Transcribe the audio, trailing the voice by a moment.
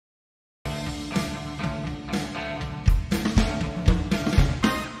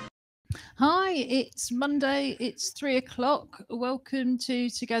Hi, it's Monday, it's 3 o'clock. Welcome to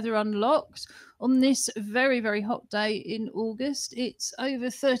Together Unlocked on this very, very hot day in August. It's over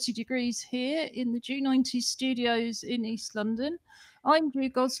 30 degrees here in the Ju 90 studios in East London. I'm Ju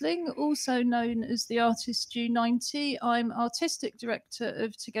Gosling, also known as the artist Ju 90. I'm artistic director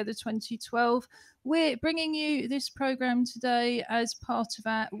of Together 2012. We're bringing you this programme today as part of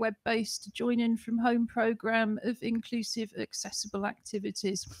our web based Join In From Home programme of inclusive, accessible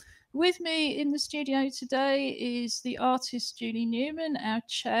activities. With me in the studio today is the artist Julie Newman, our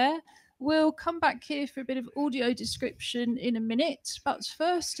chair. We'll come back here for a bit of audio description in a minute, but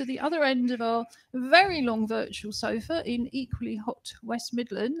first, to the other end of our very long virtual sofa in equally hot West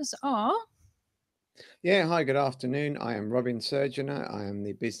Midlands are. Yeah, hi, good afternoon. I am Robin Surgeonator. I am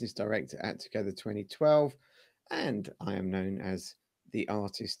the business director at Together 2012, and I am known as the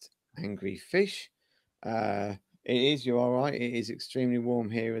artist Angry Fish. You're all right. It is extremely warm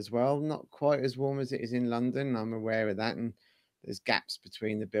here as well. Not quite as warm as it is in London. I'm aware of that. And there's gaps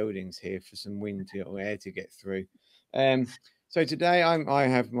between the buildings here for some wind or air to get through. So today I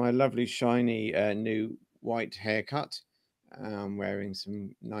have my lovely, shiny, new white haircut. I'm wearing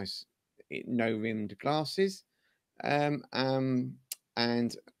some nice no rimmed glasses. Um, um,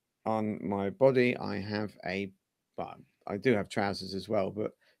 and on my body, I do have trousers as well,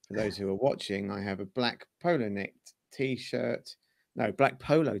 but for those who are watching, I have a black polo necked t-shirt, no, black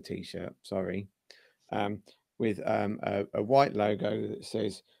polo t-shirt, sorry, um, with a white logo that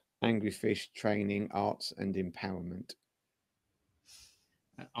says Angry Fish Training, Arts and Empowerment.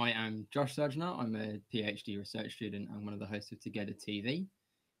 I am Josh Surgeonator. I'm a PhD research student and one of the hosts of Together TV.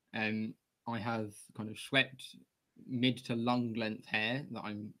 I have kind of swept mid to long length hair that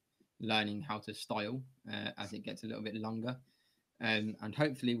I'm learning how to style as it gets a little bit longer. And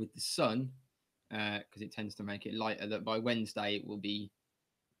hopefully with the sun, because it tends to make it lighter, that by Wednesday it will be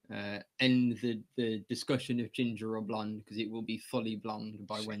end the discussion of ginger or blonde, because it will be fully blonde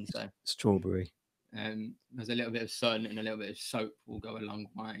by Wednesday. Strawberry. There's a little bit of sun and a little bit of soap will go a long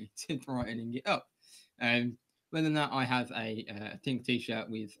way to brightening it up. Other than that, I have a pink t-shirt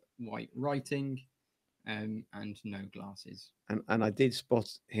with white writing and no glasses. And I did spot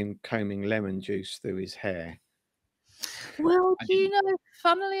him combing lemon juice through his hair. Well, do you know,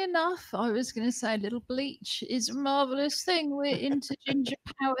 funnily enough, I was going to say a little bleach is a marvellous thing. We're into ginger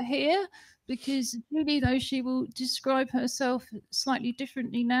power here because Julie, though she will describe herself slightly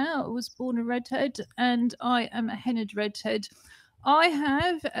differently now, was born a redhead and I am a hennaed redhead. I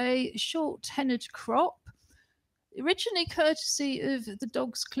have a short hennaed crop. Originally courtesy of the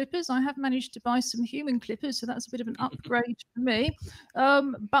dog's clippers. I have managed to buy some human clippers, so that's a bit of an upgrade for me.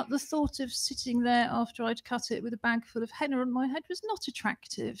 But the thought of sitting there after I'd cut it with a bag full of henna on my head was not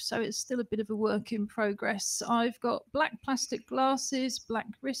attractive, so it's still a bit of a work in progress. I've got black plastic glasses, black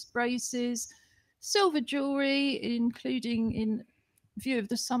wrist braces, silver jewellery, including, in view of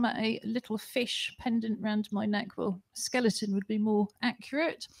the summer, a little fish pendant round my neck. Well, skeleton would be more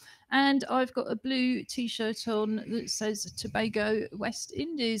accurate. And I've got a blue t-shirt on that says Tobago, West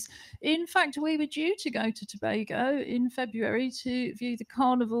Indies. In fact, we were due to go to Tobago in February to view the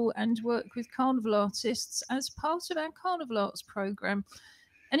carnival and work with carnival artists as part of our carnival arts programme.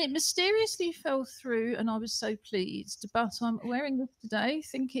 And it mysteriously fell through, and I was so pleased. But I'm wearing this today,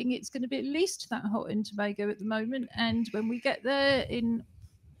 thinking it's going to be at least that hot in Tobago at the moment. And when we get there in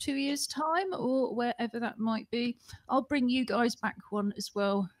 2 years' time, or wherever that might be, I'll bring you guys back one as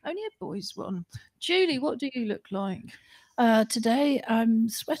well. Only a boys' one. Julie, what do you look like? Today I'm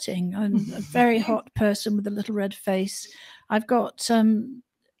sweating. I'm a very hot person with a little red face. I've got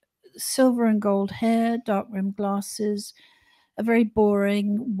silver and gold hair, dark rimmed glasses, a very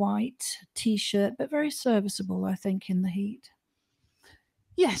boring white t-shirt, but very serviceable, I think, in the heat.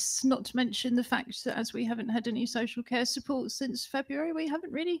 Yes, not to mention the fact that as we haven't had any social care support since February, we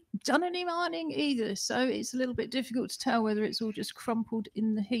haven't really done any mining either. So it's a little bit difficult to tell whether it's all just crumpled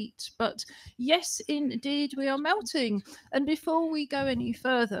in the heat. But yes, indeed, we are melting. And before we go any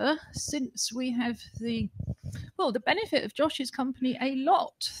further, since we have the benefit of Josh's company a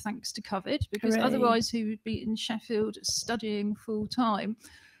lot, thanks to COVID, because Hooray. otherwise he would be in Sheffield studying full time.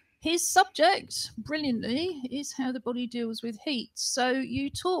 His subject, brilliantly, is how the body deals with heat. So you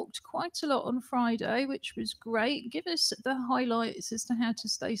talked quite a lot on Friday, which was great. Give us the highlights as to how to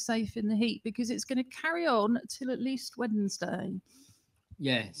stay safe in the heat, because it's going to carry on till at least Wednesday.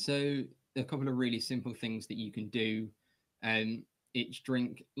 Yeah, so a couple of really simple things that you can do. It's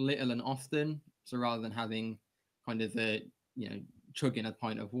drink little and often. So rather than having kind of chugging a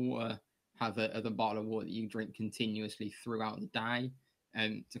pint of water, have a bottle of water that you drink continuously throughout the day.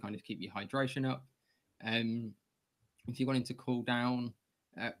 To kind of keep your hydration up. If you're wanting to cool down,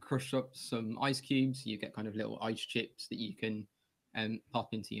 crush up some ice cubes. You get kind of little ice chips that you can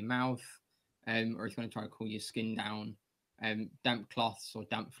pop into your mouth. Or if you want to try to cool your skin down, damp cloths or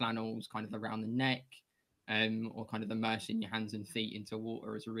damp flannels kind of around the neck, or kind of immersing your hands and feet into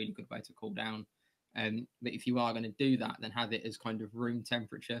water is a really good way to cool down. But if you are going to do that, then have it as kind of room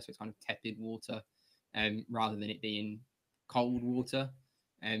temperature, so it's kind of tepid water, rather than it being cold water.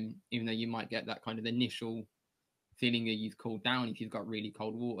 Even though you might get that kind of initial feeling that you've cooled down, if you've got really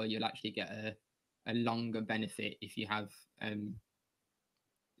cold water, you'll actually get a longer benefit if you have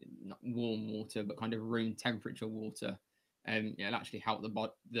not warm water, but kind of room temperature water. It'll actually help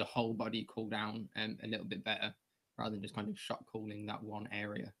the whole body cool down a little bit better, rather than just kind of shock cooling that one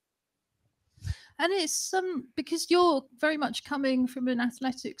area. And it's because you're very much coming from an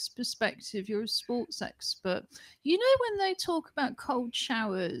athletics perspective, you're a sports expert. You know, when they talk about cold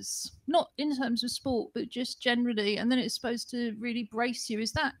showers, not in terms of sport, but just generally, and then it's supposed to really brace you,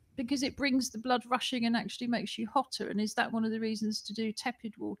 is that because it brings the blood rushing and actually makes you hotter? And is that one of the reasons to do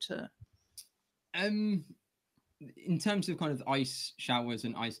tepid water? In terms of kind of ice showers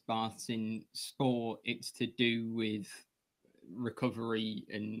and ice baths in sport, it's to do with recovery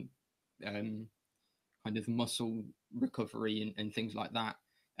and kind of muscle recovery and things like that.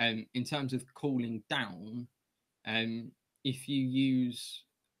 In terms of cooling down, if you use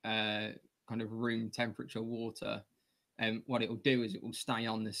kind of room temperature water, what it will do is it will stay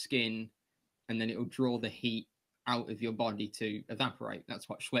on the skin, and then it will draw the heat out of your body to evaporate. That's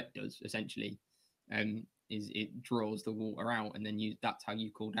what sweat does, essentially. Is it draws the water out, and then that's how you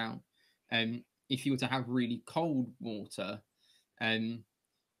cool down. If you were to have really cold water,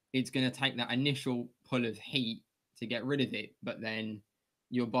 it's going to take that initial pull of heat to get rid of it, but then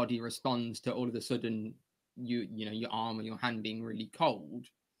your body responds to all of a sudden your arm or your hand being really cold,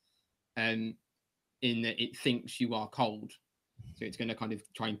 in that it thinks you are cold, so it's going to kind of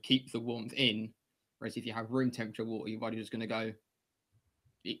try and keep the warmth in. Whereas if you have room temperature water, your body's just going to go.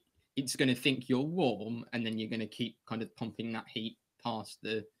 It's going to think you're warm, and then you're going to keep kind of pumping that heat past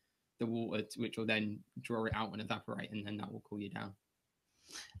the water, which will then draw it out and evaporate, and then that will cool you down.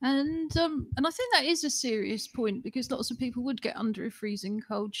 And I think that is a serious point, because lots of people would get under a freezing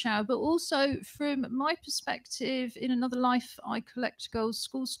cold shower. But also, from my perspective, in another life, I collect girls'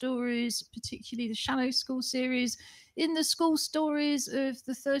 school stories, particularly the Shallow School series. In the school stories of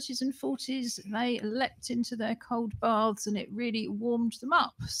the 30s and 40s, they leapt into their cold baths and it really warmed them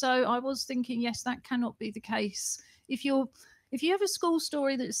up. So I was thinking, yes, that cannot be the case. If you have a school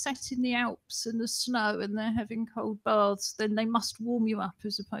story that's set in the Alps and the snow and they're having cold baths, then they must warm you up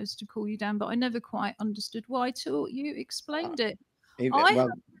as opposed to cool you down. But I never quite understood why till you explained it. I was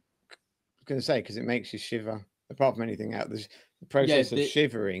going to say, because it makes you shiver. Apart from anything else, the process of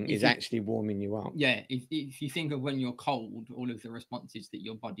shivering is actually warming you up. Yeah, if you think of when you're cold, all of the responses that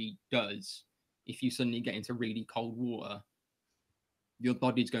your body does, if you suddenly get into really cold water, your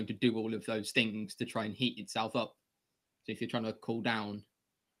body's going to do all of those things to try and heat itself up. So if you're trying to cool down,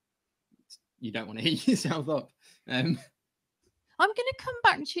 you don't want to heat yourself up. I'm going to come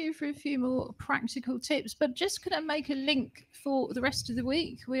back to you for a few more practical tips, but just going to make a link for the rest of the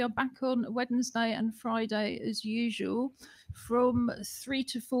week. We are back on Wednesday and Friday as usual from 3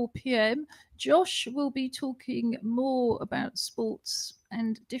 to 4 p.m. Josh will be talking more about sports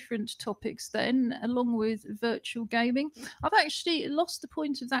and different topics then, along with virtual gaming. I've actually lost the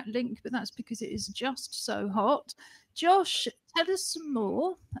point of that link, but that's because it is just so hot. Josh, tell us some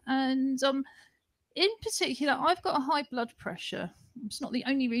more. And in particular, I've got a high blood pressure. It's not the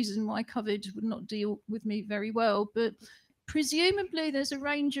only reason why COVID would not deal with me very well, but presumably there's a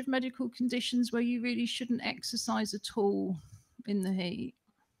range of medical conditions where you really shouldn't exercise at all in the heat.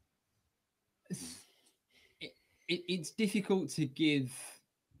 It's difficult to give.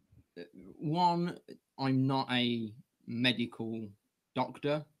 One, I'm not a medical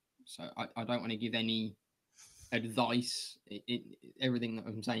doctor, so I don't want to give any advice. Everything that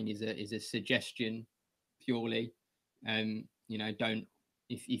I'm saying is a suggestion purely. Don't,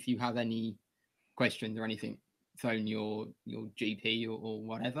 if you have any questions or anything, phone your GP or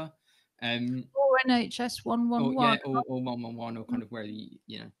whatever, or NHS 111, or 111, or kind of where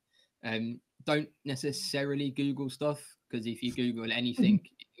don't necessarily Google stuff, because if you Google anything,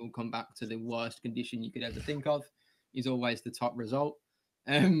 it will come back to the worst condition you could ever think of is always the top result.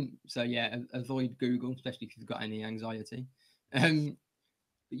 So yeah, avoid Google, especially if you've got any anxiety. But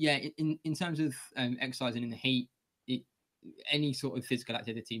yeah, in terms of exercising in the heat, any sort of physical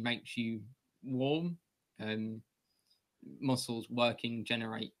activity makes you warm. Muscles working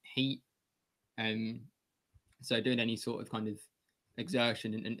generate heat. So doing any sort of kind of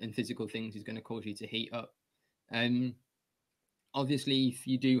exertion and physical things is going to cause you to heat up. obviously, if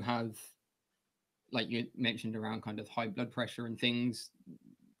you do have, like you mentioned, around kind of high blood pressure and things,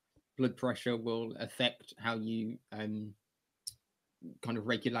 blood pressure will affect how you kind of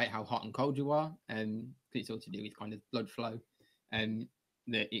regulate how hot and cold you are. It's all to do with kind of blood flow.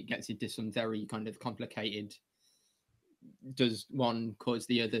 That it gets into some very kind of complicated, does one cause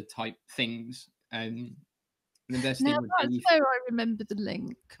the other type things. The best Now thing would that's be where I remember the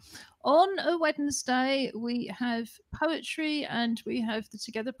link. On a Wednesday, we have poetry and we have the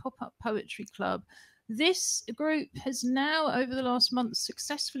Together Pop-Up Poetry Club. This group has now, over the last month,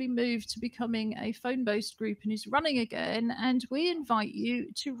 successfully moved to becoming a phone-based group and is running again. And we invite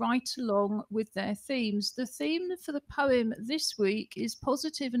you to write along with their themes. The theme for the poem this week is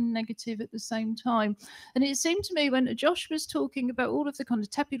positive and negative at the same time. And it seemed to me when Josh was talking about all of the kind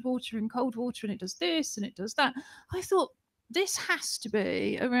of tepid water and cold water, and it does this and it does that, I thought, this has to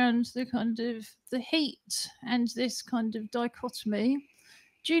be around the kind of the heat and this kind of dichotomy.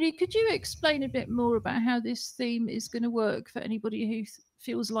 Julie, could you explain a bit more about how this theme is going to work for anybody who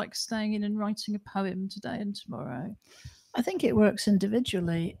feels like staying in and writing a poem today and tomorrow? I think it works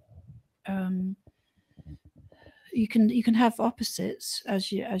individually. You can have opposites,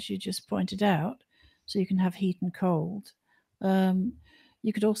 as you just pointed out. So you can have heat and cold.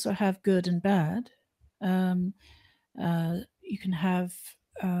 You could also have good and bad. You can have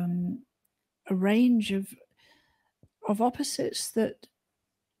a range of opposites that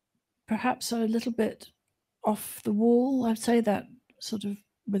perhaps are a little bit off the wall. I'd say that sort of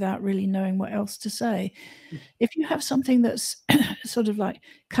without really knowing what else to say. If you have something that's sort of like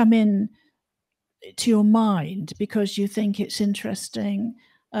come in to your mind because you think it's interesting,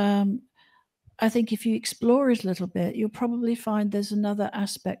 I think if you explore it a little bit, you'll probably find there's another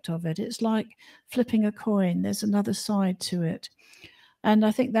aspect of it. It's like flipping a coin. There's another side to it. And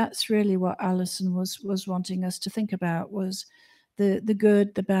I think that's really what Alison was wanting us to think about, was the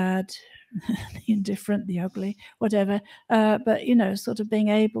good, the bad, the indifferent, the ugly, whatever. But, you know, sort of being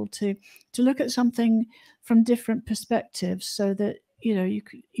able to look at something from different perspectives so that, you know,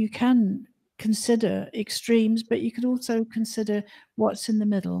 you can consider extremes, but you could also consider what's in the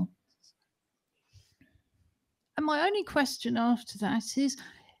middle. And my only question after that is,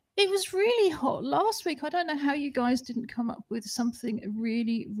 it was really hot last week. I don't know how you guys didn't come up with something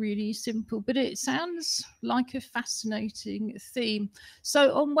really, really simple, but it sounds like a fascinating theme.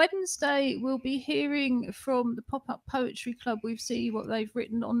 So on Wednesday, we'll be hearing from the Pop-Up Poetry Club. We'll see what they've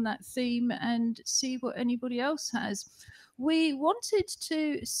written on that theme and see what anybody else has. We wanted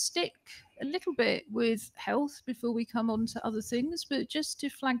to stick a little bit with health before we come on to other things, but just to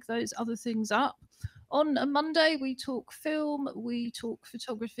flag those other things up. On a Monday, we talk film, we talk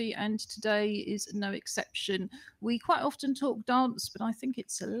photography, and today is no exception. We quite often talk dance, but I think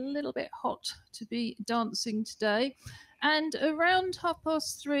it's a little bit hot to be dancing today. And around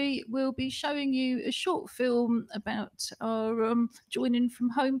 3:30, we'll be showing you a short film about our Joining from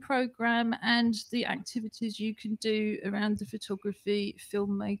Home programme and the activities you can do around the photography,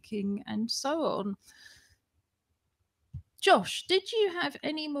 filmmaking, and so on. Josh, did you have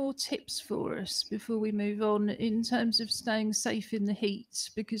any more tips for us before we move on in terms of staying safe in the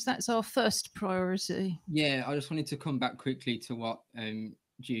heat? Because that's our first priority. Yeah, I just wanted to come back quickly to what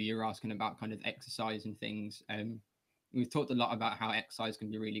Ju, you're asking about kind of exercise and things. We've talked a lot about how exercise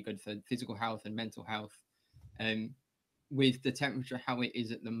can be really good for physical health and mental health. With the temperature how it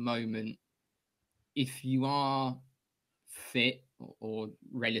is at the moment, if you are fit or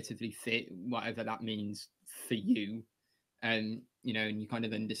relatively fit, whatever that means for you, you know, and you kind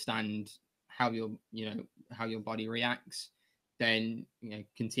of understand how your body reacts, then, you know,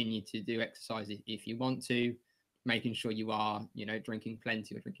 continue to do exercise if you want to, making sure you are, you know, drinking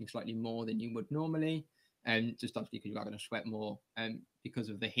plenty or drinking slightly more than you would normally, and just obviously because you are going to sweat more because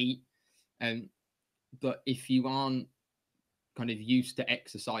of the heat. But if you aren't kind of used to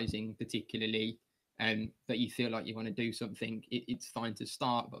exercising particularly, that you feel like you want to do something, it's fine to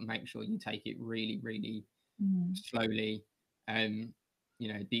start, but make sure you take it really, really slowly.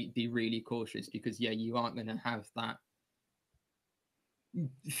 You know, be really cautious, because yeah, you aren't going to have that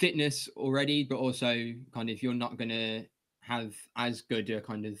fitness already, but also kind of you're not going to have as good a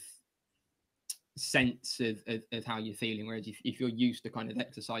kind of sense of how you're feeling. Whereas if you're used to kind of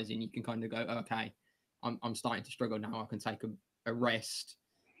exercising, you can kind of go, oh, okay, I'm starting to struggle now, I can take a rest,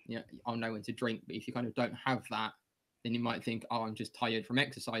 you know, I'll know when to drink. But if you kind of don't have that, then you might think, oh, I'm just tired from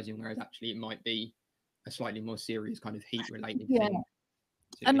exercising, whereas actually it might be a slightly more serious kind of heat related thing.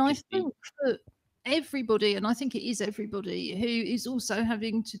 And I think that everybody, and I think it is everybody, who is also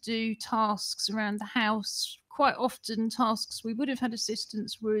having to do tasks around the house, quite often tasks we would have had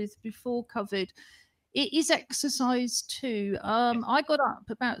assistance with before COVID, It is exercise too. I got up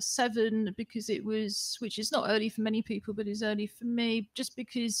about 7 because it was, which is not early for many people, but is early for me, just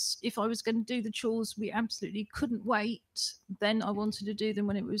because if I was going to do the chores, we absolutely couldn't wait. Then I wanted to do them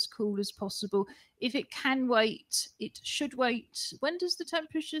when it was cool as possible. If it can wait, it should wait. When does the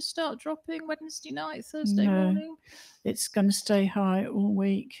temperature start dropping? Wednesday night, Thursday morning? It's going to stay high all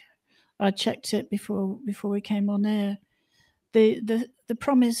week. I checked it before we came on air. The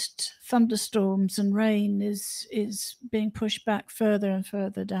promised thunderstorms and rain is being pushed back further and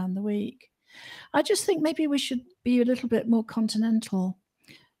further down the week. I just think maybe we should be a little bit more continental.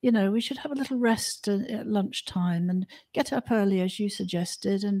 You know, we should have a little rest at lunchtime and get up early, as you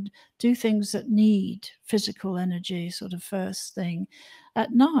suggested, and do things that need physical energy sort of first thing.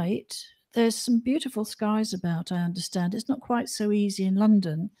 At night, there's some beautiful skies about, I understand. It's not quite so easy in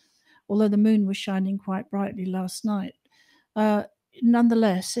London, although the moon was shining quite brightly last night.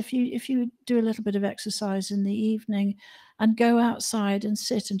 Nonetheless, if you do a little bit of exercise in the evening and go outside and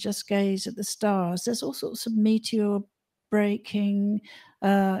sit and just gaze at the stars, there's all sorts of meteor breaking.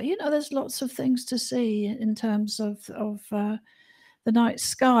 There's lots of things to see in terms of the night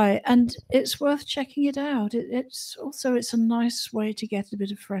sky, and it's worth checking it out. It's a nice way to get a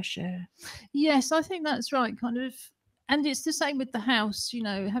bit of fresh air. Yes, I think that's right. Kind of. And it's the same with the house,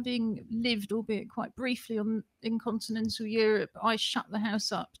 having lived, albeit quite briefly, in continental Europe, I shut the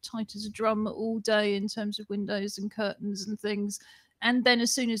house up tight as a drum all day in terms of windows and curtains and things. And then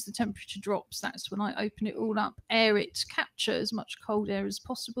as soon as the temperature drops, that's when I open it all up, air it, capture as much cold air as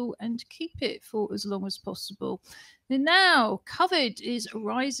possible and keep it for as long as possible. And now COVID is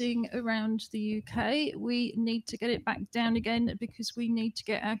rising around the UK. We need to get it back down again because we need to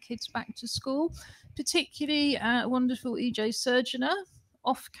get our kids back to school, particularly wonderful EJ Surgeonator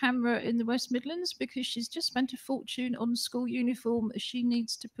off camera in the West Midlands because she's just spent a fortune on school uniform. She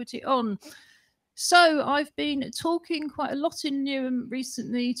needs to put it on. So I've been talking quite a lot in Newham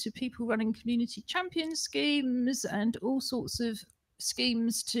recently to people running community champion schemes and all sorts of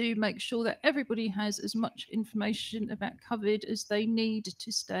schemes to make sure that everybody has as much information about COVID as they need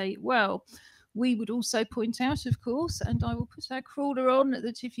to stay well. We would also point out, of course, and I will put our crawler on,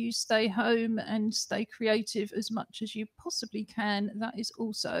 that if you stay home and stay creative as much as you possibly can, that is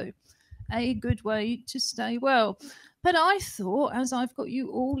also a good way to stay well. But I thought, as I've got you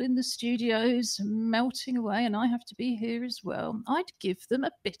all in the studios melting away and I have to be here as well, I'd give them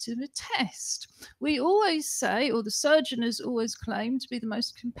a bit of a test. We always say, or the Surgeoners always claim, to be the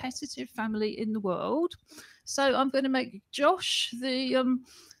most competitive family in the world. So I'm going to make Josh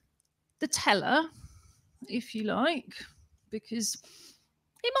the teller, if you like, because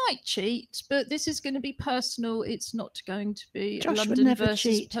he might cheat, but this is going to be personal. It's not going to be Josh London would never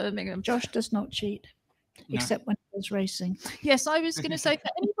versus cheat. Birmingham. Josh does not cheat. No. Except when he was racing. Yes, I was going to say, for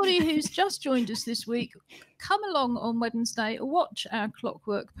anybody who's just joined us this week, come along on Wednesday, watch our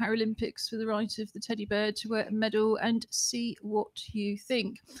Clockwork Paralimpics for the right of the teddy bear to wear a medal and see what you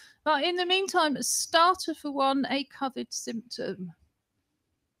think. But in the meantime, a starter for one, a COVID symptom.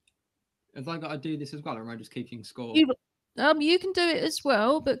 Have I got to do this as well, or am I just keeping score? You can do it as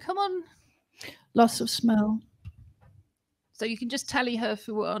well, but come on. Loss of smell. So you can just tally her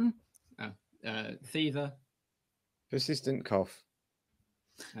for one. Fever. Persistent cough.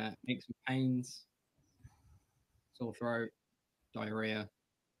 Aches and pains. Sore throat. Diarrhea.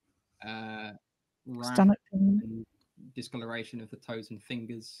 Stomach pain. Discoloration of the toes and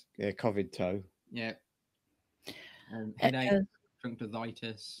fingers. Yeah, COVID toe. Yeah. Headache.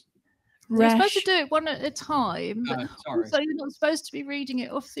 Conjunctivitis. You're supposed to do it one at a time. But sorry. Also, you're not supposed to be reading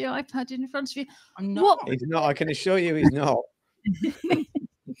it off the iPad in front of you. I'm not. He's not. I can assure you he's not.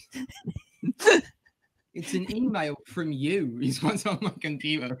 It's an email from you. It's what's on my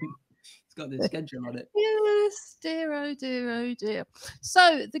computer. It's got the schedule on it. Yes, dear, oh dear, oh dear.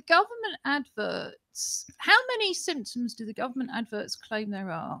 So the government adverts, how many symptoms do the government adverts claim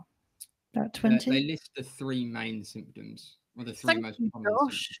there are? About 20. They list the 3 main symptoms, or the 3 most common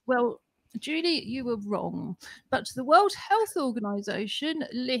symptoms. Well, Julie, you were wrong. But the World Health Organization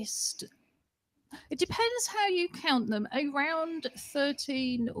list, it depends how you count them, around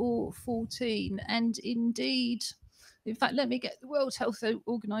 13 or 14. And indeed, in fact, let me get the World Health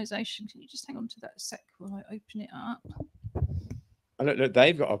Organization. Can you just hang on to that a sec while I open it up? Oh, look,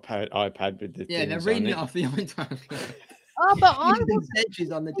 they've got an iPad with the they're reading it off the iPad. Oh, but I was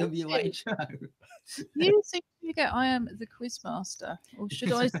edges on the WHO. You seem to forget I am the quizmaster, or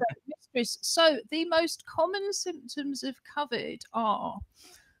should I say mistress. So the most common symptoms of COVID are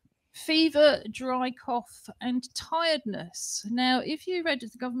fever, dry cough, and tiredness. Now, if you read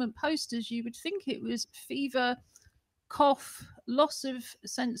the government posters, you would think it was fever, cough, loss of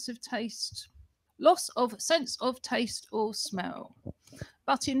sense of taste, loss of sense of taste or smell.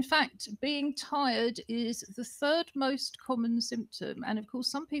 But in fact, being tired is the third most common symptom. And of course,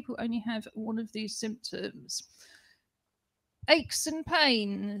 some people only have one of these symptoms. Aches and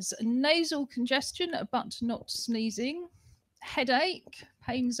pains, nasal congestion, but not sneezing, headache,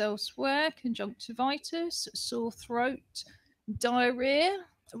 pains elsewhere, conjunctivitis, sore throat, diarrhea,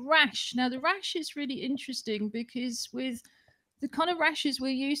 rash. Now, the rash is really interesting because with the kind of rashes we're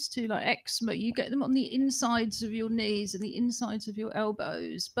used to, like eczema, you get them on the insides of your knees and the insides of your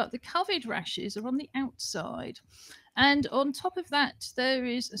elbows, but the COVID rashes are on the outside. And on top of that, there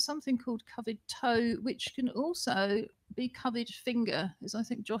is something called covered toe, which can also be covered finger, as I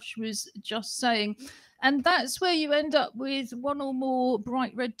think Josh was just saying. And that's where you end up with one or more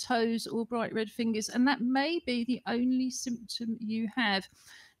bright red toes or bright red fingers. And that may be the only symptom you have.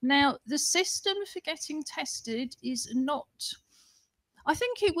 Now, the system for getting tested is not, I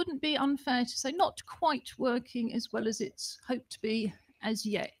think it wouldn't be unfair to say, not quite working as well as it's hoped to be as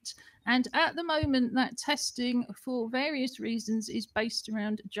yet. And at the moment, that testing for various reasons is based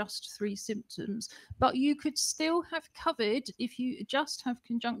around just 3 symptoms. But you could still have COVID if you just have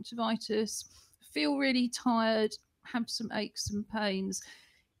conjunctivitis, feel really tired, have some aches and pains.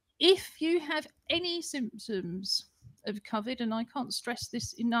 If you have any symptoms of COVID, and I can't stress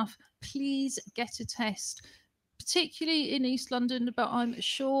this enough, please get a test, particularly in East London, but I'm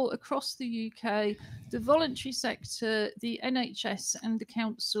sure across the UK, the voluntary sector, the NHS and the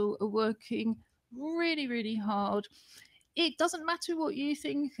council are working really, really hard. It doesn't matter what you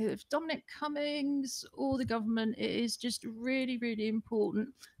think of Dominic Cummings or the government, it is just really, really important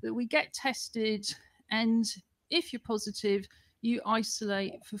that we get tested, and if you're positive, you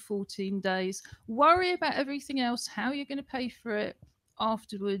isolate for 14 days. Worry about everything else, how you're going to pay for it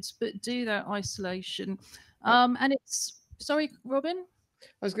afterwards, but do that isolation. And it's, sorry, Robin?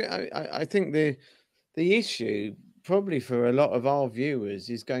 I think the issue probably for a lot of our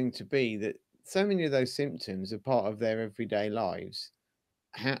viewers is going to be that so many of those symptoms are part of their everyday lives.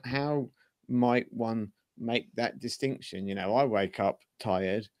 How might one make that distinction? You know, I wake up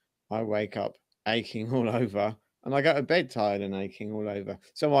tired, I wake up aching all over, and I go to bed tired and aching all over.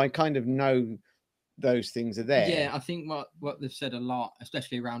 So I kind of know those things are there. Yeah, I think what they've said a lot,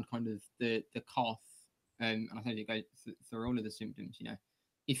 especially around kind of the cough, and I think it goes through all of the symptoms. You know,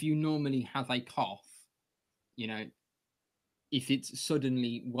 if you normally have a cough, you know, if it's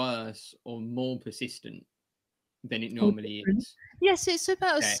suddenly worse or more persistent than it normally is. Yes, it's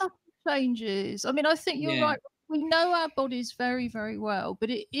about subtle changes. I mean, I think you're right. We know our bodies very, very well, but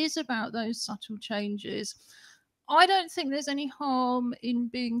it is about those subtle changes. I don't think there's any harm in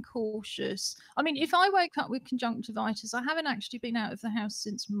being cautious. I mean, if I wake up with conjunctivitis, I haven't actually been out of the house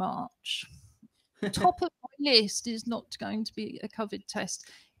since March. Top of my list is not going to be a COVID test.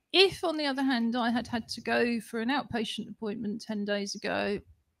 If, on the other hand, I had had to go for an outpatient appointment 10 days ago,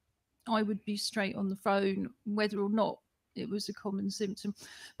 I would be straight on the phone, whether or not it was a common symptom.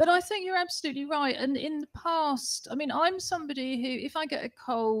 But I think you're absolutely right. And in the past, I mean, I'm somebody who, if I get a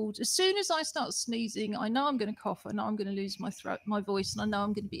cold, as soon as I start sneezing, I know I'm going to cough, I know I'm going to lose my voice, and I know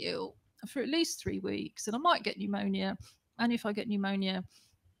I'm going to be ill for at least 3 weeks, and I might get pneumonia. And if I get pneumonia,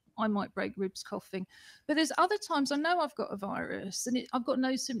 I might break ribs coughing. But there's other times I know I've got a virus and I've got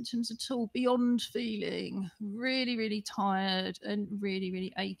no symptoms at all beyond feeling really, really tired and really,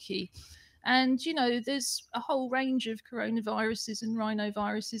 really achy. And, you know, there's a whole range of coronaviruses and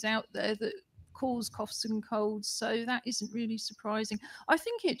rhinoviruses out there that cause coughs and colds. So that isn't really surprising. I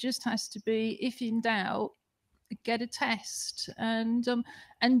think it just has to be, if in doubt, get a test and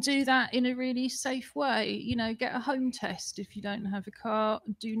do that in a really safe way. You know, get a home test if you don't have a car.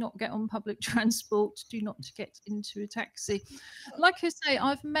 Do not get on public transport. Do not get into a taxi. Like I say,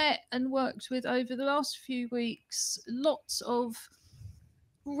 I've met and worked with over the last few weeks lots of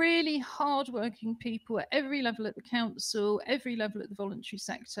really hardworking people at every level at the council, every level at the voluntary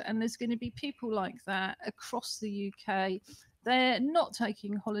sector, and there's going to be people like that across the UK. They're not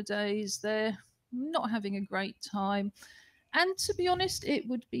taking holidays, they're not having a great time, and to be honest, it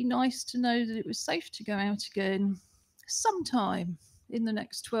would be nice to know that it was safe to go out again sometime in the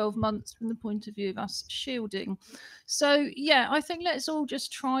next 12 months from the point of view of us shielding. So yeah, I think let's all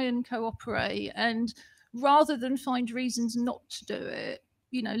just try and cooperate, and rather than find reasons not to do it,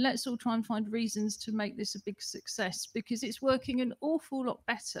 you know, let's all try and find reasons to make this a big success, because it's working an awful lot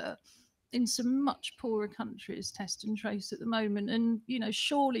better in some much poorer countries, test and trace at the moment. And, you know,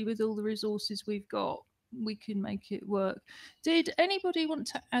 surely with all the resources we've got, we can make it work. Did anybody want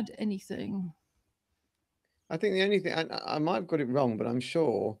to add anything? I think the only thing, I might have got it wrong, but I'm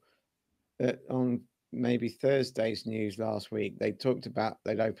sure that on maybe Thursday's news last week, they talked about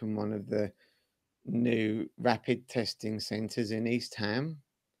they'd opened one of the new rapid testing centres in East Ham?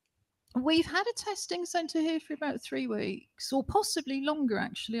 We've had a testing centre here for about 3 weeks, or possibly longer,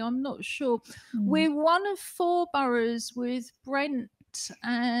 actually. I'm not sure. We're one of 4 boroughs with Brent,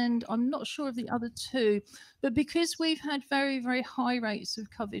 and I'm not sure of the other 2. But because we've had very, very high rates of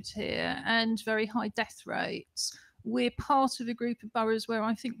COVID here and very high death rates, we're part of a group of boroughs where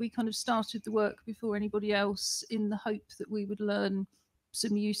I think we kind of started the work before anybody else, in the hope that we would learn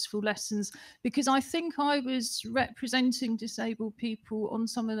some useful lessons, because I think I was representing disabled people on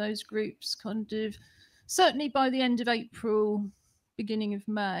some of those groups kind of certainly by the end of April, beginning of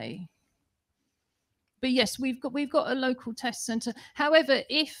May. But yes, we've got a local test centre. However,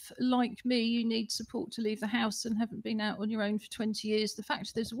 if, like me, you need support to leave the house and haven't been out on your own for 20 years, the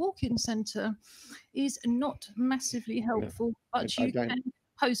fact there's a walk-in centre is not massively helpful, but you can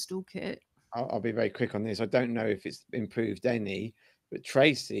postal kit. I'll be very quick on this. I don't know if it's improved any, but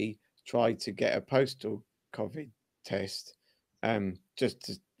Tracy tried to get a postal COVID test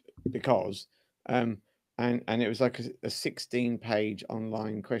because and it was like a 16-page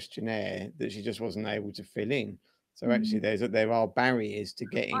online questionnaire that she just wasn't able to fill in. So actually there are barriers to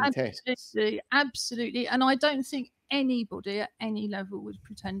getting tests. Absolutely. And I don't think anybody at any level would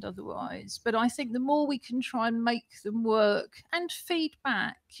pretend otherwise. But I think the more we can try and make them work and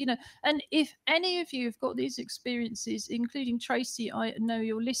feedback, and if any of you have got these experiences, including Tracy, I know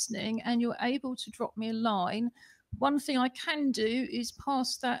you're listening and you're able to drop me a line. One thing I can do is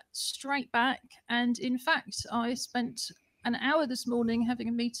pass that straight back. And in fact, I spent an hour this morning having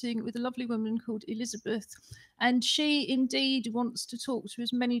a meeting with a lovely woman called Elizabeth, and she indeed wants to talk to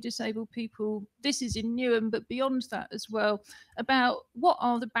as many disabled people, this is in Newham, but beyond that as well, about what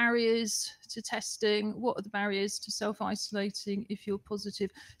are the barriers to testing, what are the barriers to self-isolating if you're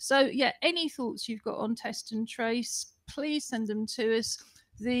positive. So yeah, any thoughts you've got on test and trace, please send them to us.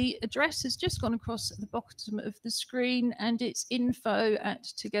 The address has just gone across at the bottom of the screen, and it's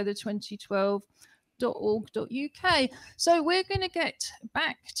info@together2012.org.uk. So we're going to get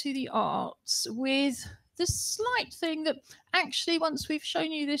back to the arts with the slight thing that actually, once we've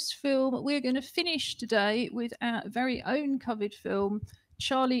shown you this film, we're going to finish today with our very own covered film,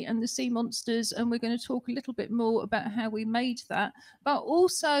 Charlie and the Sea Monsters, and we're going to talk a little bit more about how we made that, but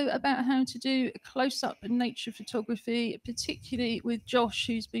also about how to do close-up nature photography, particularly with Josh,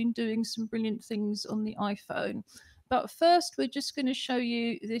 who's been doing some brilliant things on the iPhone. But first, we're just going to show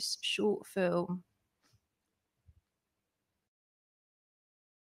you this short film.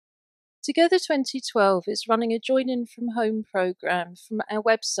 Together 2012 is running a Join In From Home programme from our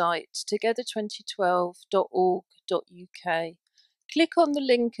website, together2012.org.uk. Click on the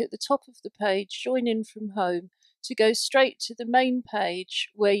link at the top of the page, Join In From Home, to go straight to the main page,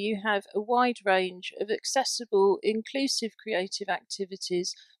 where you have a wide range of accessible, inclusive creative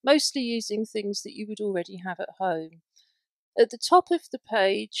activities, mostly using things that you would already have at home. At the top of the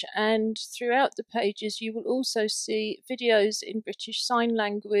page and throughout the pages, you will also see videos in British Sign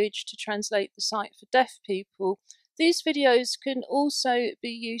Language to translate the site for deaf people. These videos can also be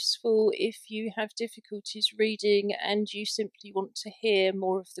useful if you have difficulties reading and you simply want to hear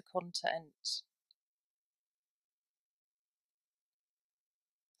more of the content.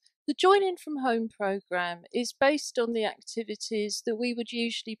 The Join In From Home programme is based on the activities that we would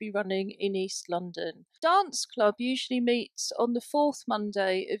usually be running in East London. Dance Club usually meets on the 4th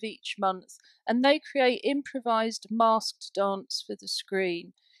Monday of each month, and they create improvised masked dance for the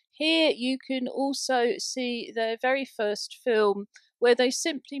screen. Here you can also see their very first film, where they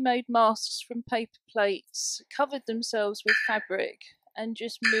simply made masks from paper plates, covered themselves with fabric, and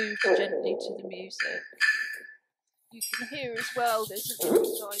just moved gently to the music. You can hear as well, there's an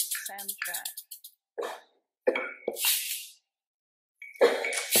improvised soundtrack.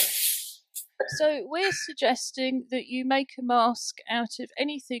 So we're suggesting that you make a mask out of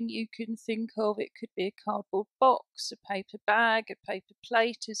anything you can think of. It could be a cardboard box, a paper bag, a paper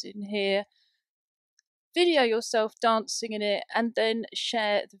plate, as in here. Video yourself dancing in it and then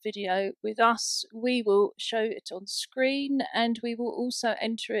share the video with us. We will show it on screen, and we will also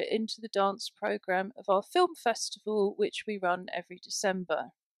enter it into the dance programme of our film festival, which we run every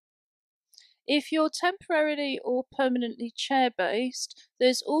December. If you're temporarily or permanently chair-based,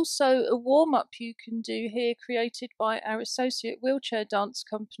 there's also a warm-up you can do here, created by our associate wheelchair dance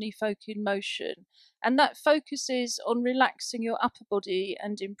company Folk in Motion, and that focuses on relaxing your upper body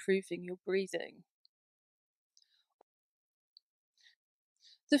and improving your breathing.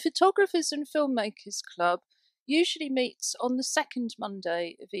 The Photographers and Filmmakers Club usually meets on the 2nd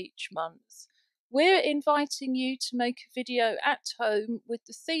Monday of each month. We're inviting you to make a video at home with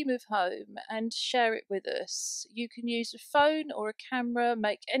the theme of home and share it with us. You can use a phone or a camera,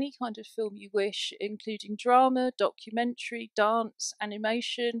 make any kind of film you wish, including drama, documentary, dance,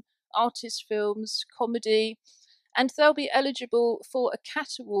 animation, artist films, comedy, and they'll be eligible for a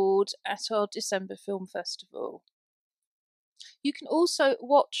CAT award at our December Film Festival. You can also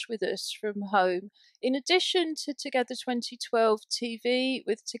watch with us from home. In addition to Together 2012 TV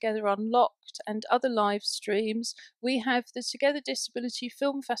with Together Unlocked and other live streams, we have the Together Disability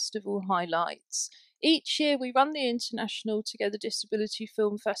Film Festival highlights. Each year we run the International Together Disability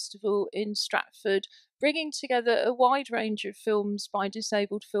Film Festival in Stratford, bringing together a wide range of films by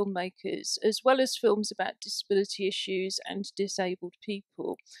disabled filmmakers, as well as films about disability issues and disabled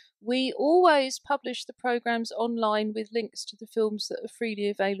people. We always publish the programmes online with links to the films that are freely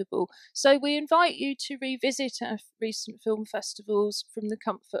available. So we invite you to revisit our recent film festivals from the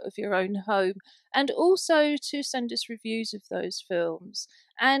comfort of your own home, and also to send us reviews of those films.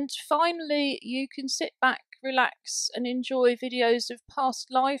 And finally, you can sit back, relax, and enjoy videos of past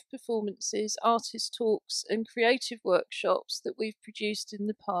live performances, artist talks, and creative workshops that we've produced in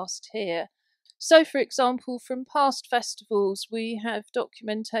the past here. So, for example, from past festivals, we have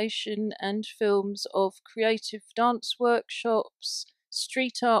documentation and films of creative dance workshops,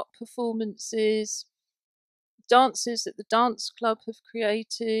 street art performances, dances that the dance club have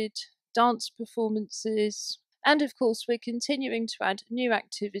created, dance performances, and of course, we're continuing to add new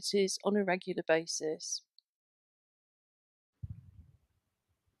activities on a regular basis.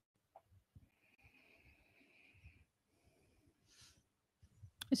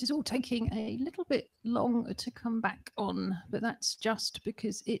 This is all taking a little bit long to come back on, but that's just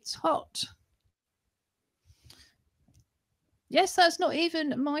because it's hot. Yes, that's not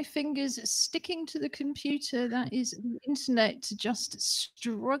even my fingers sticking to the computer. That is the internet just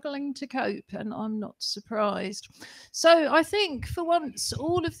struggling to cope, and I'm not surprised. So I think for once,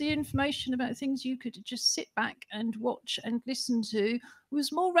 all of the information about things you could just sit back and watch and listen to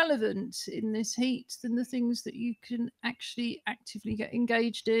was more relevant in this heat than the things that you can actually actively get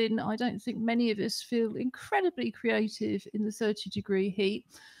engaged in. I don't think many of us feel incredibly creative in the 30-degree heat.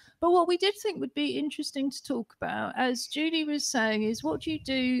 But what we did think would be interesting to talk about, as Julie was saying, is what do you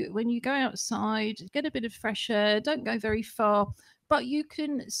do when you go outside, get a bit of fresh air, don't go very far, but you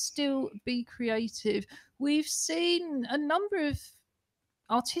can still be creative. We've seen a number of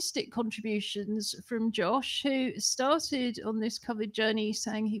artistic contributions from Josh, who started on this covered journey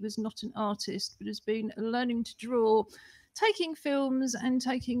saying he was not an artist, but has been learning to draw, taking films and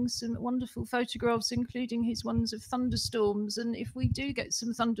taking some wonderful photographs, including his ones of thunderstorms. And if we do get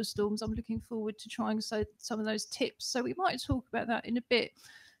some thunderstorms, I'm looking forward to trying some of those tips. So we might talk about that in a bit.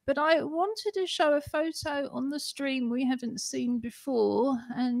 But I wanted to show a photo on the stream we haven't seen before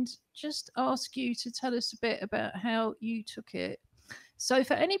and just ask you to tell us a bit about how you took it. So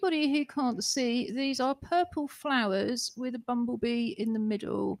for anybody who can't see, these are purple flowers with a bumblebee in the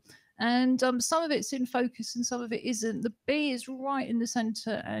middle. And some of it's in focus and some of it isn't. The bee is right in the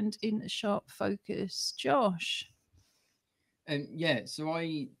centre and in sharp focus. Josh? Yeah, so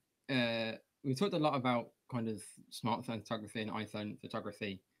we talked a lot about kind of smartphone photography and iPhone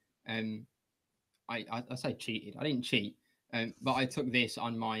photography. I say cheated. I didn't cheat, but I took this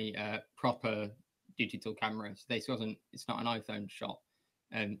on my proper digital camera. So it's not an iPhone shot.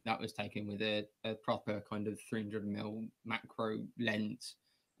 That was taken with a proper kind of 300mm macro lens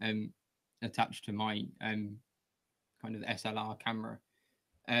attached to my kind of SLR camera.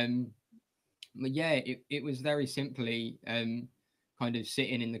 But yeah, it was very simply kind of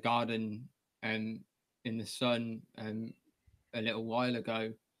sitting in the garden in the sun a little while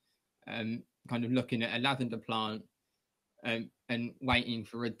ago, kind of looking at a lavender plant and waiting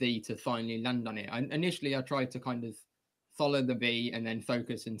for a D to finally land on it. Initially, I tried to kind of follow the bee and then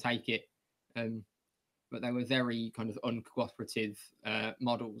focus and take it. But they were very kind of uncooperative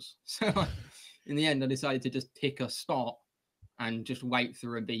models. So in the end, I decided to just pick a spot and just wait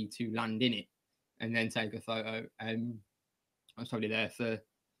for a bee to land in it and then take a photo. I was probably there for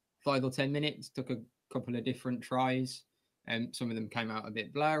 5 or 10 minutes, took a couple of different tries. Some of them came out a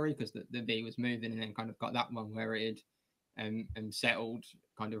bit blurry because the bee was moving, and then kind of got that one where it had settled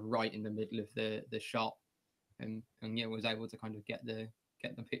kind of right in the middle of the shot. And yeah, was able to kind of get the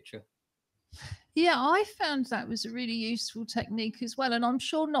picture. Yeah, I found that was a really useful technique as well. And I'm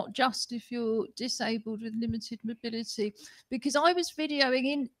sure not just if you're disabled with limited mobility, because I was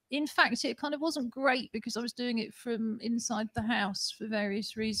videoing in fact, it kind of wasn't great because I was doing it from inside the house for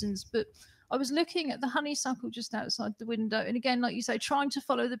various reasons. But I was looking at the honeysuckle just outside the window, and again, like you say, trying to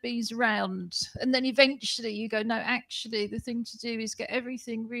follow the bees around, and then eventually you go, no, actually the thing to do is get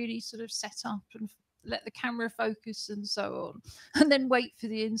everything really sort of set up and let the camera focus and so on, and then wait for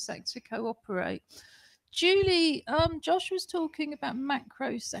the insect to cooperate. Julie, Josh was talking about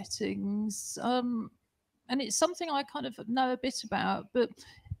macro settings, and it's something I kind of know a bit about, but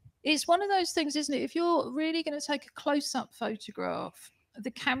it's one of those things, isn't it? If you're really going to take a close-up photograph,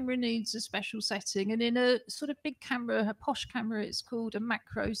 the camera needs a special setting, and in a sort of big camera, a posh camera, it's called a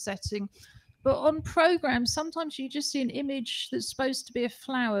macro setting. But on programs, sometimes you just see an image that's supposed to be a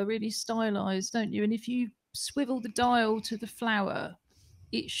flower, really stylized, don't you? And if you swivel the dial to the flower,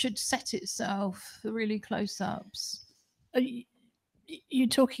 it should set itself for really close-ups. Are you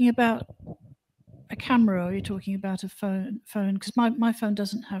talking about a camera, or are you talking about a phone? Because my phone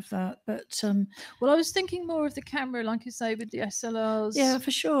doesn't have that. But well, I was thinking more of the camera, like you say, with the SLRs. Yeah, for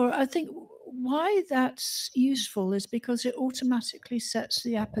sure. I think why that's useful is because it automatically sets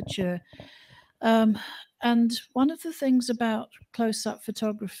the aperture. And one of the things about close-up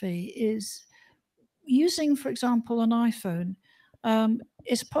photography is using, for example, an iPhone.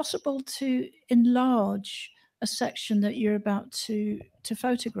 It's possible to enlarge a section that you're about to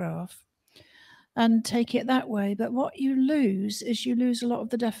photograph and take it that way. But what you lose is you lose a lot of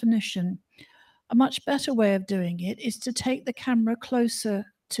the definition. A much better way of doing it is to take the camera closer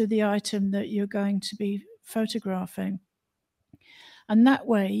to the item that you're going to be photographing. And that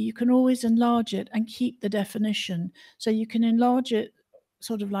way you can always enlarge it and keep the definition. So you can enlarge it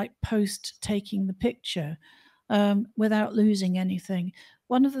sort of like post taking the picture without losing anything.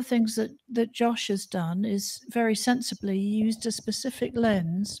 One of the things that Josh has done is very sensibly used a specific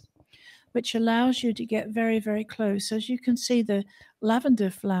lens which allows you to get very, very close. As you can see, the lavender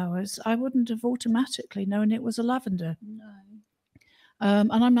flowers, I wouldn't have automatically known it was a lavender. No.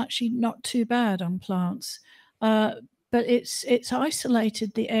 And I'm actually not too bad on plants. But it's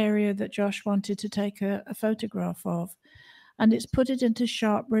isolated the area that Josh wanted to take a photograph of, and it's put it into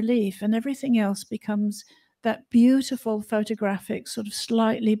sharp relief, and everything else becomes that beautiful photographic sort of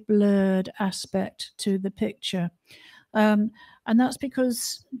slightly blurred aspect to the picture. And that's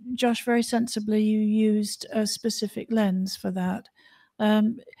because Josh very sensibly used a specific lens for that.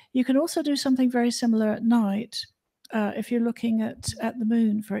 You can also do something very similar at night. If you're looking at the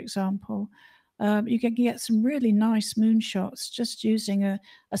moon, for example, you can get some really nice moon shots just using a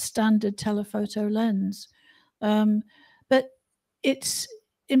standard telephoto lens. But it's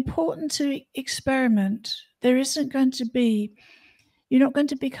important to experiment. There isn't going to be, you're not going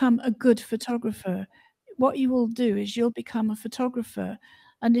to become a good photographer. What you will do is you'll become a photographer,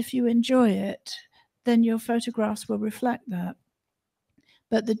 and if you enjoy it, then your photographs will reflect that.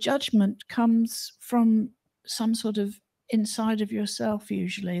 But the judgment comes from some sort of inside of yourself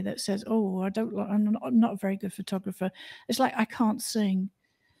usually that says, oh, I'm not a very good photographer. It's like, I can't sing.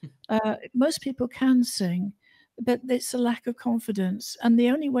 Most people can sing, but it's a lack of confidence. And the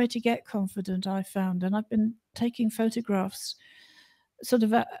only way to get confident, I found, and I've been taking photographs sort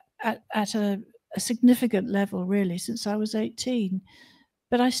of at a significant level really since I was 18,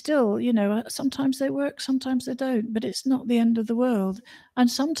 but I still, sometimes they work, sometimes they don't, but it's not the end of the world.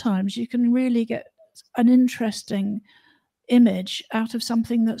 And sometimes you can really get an interesting image out of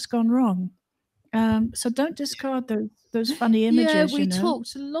something that's gone wrong. So don't discard those funny images. Yeah, we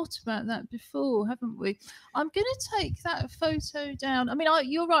talked a lot about that before, haven't we? I'm going to take that photo down. I mean,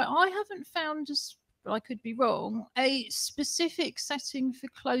 you're right. I haven't found I could be wrong, a specific setting for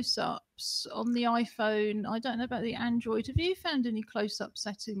close-ups on the iPhone. I don't know about the Android. Have you found any close-up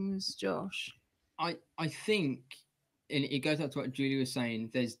settings, Josh? I think, and it goes up to what Julie was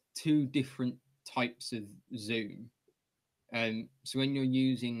saying, there's two different types of zoom. So when you're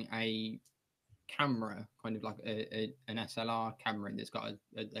using a camera, kind of like an SLR camera that's got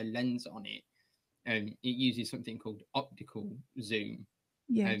a lens on it, it uses something called optical zoom.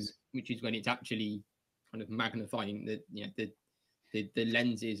 Yes. Which is when it's actually kind of magnifying the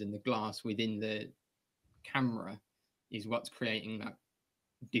lenses and the glass within the camera is what's creating that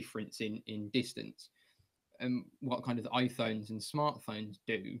difference in distance. And what kind of iPhones and smartphones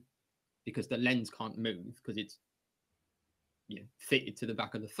do, because the lens can't move because it's fitted to the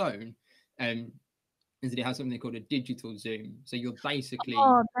back of the phone, is that it has something called a digital zoom. So you're basically...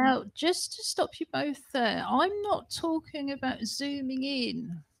 Oh, now, just to stop you both there, I'm not talking about zooming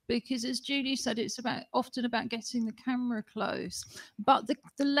in, because as Julie said, it's often about getting the camera close. But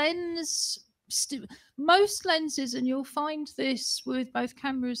the lens, most lenses, and you'll find this with both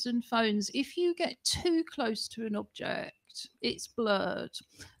cameras and phones, if you get too close to an object, subject, it's blurred.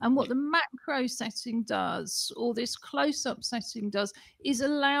 And what the macro setting does, or this close-up setting does, is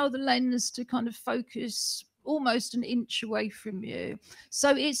allow the lens to kind of focus almost an inch away from you.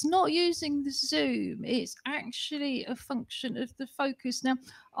 So it's not using the zoom, it's actually a function of the focus. Now,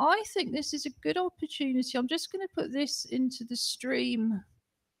 I think this is a good opportunity. I'm just going to put this into the stream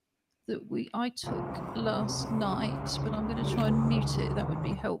that I took last night, but I'm going to try and mute it. That would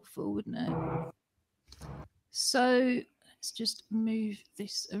be helpful, wouldn't it? So let's just move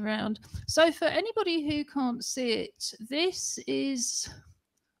this around. So for anybody who can't see it, this is,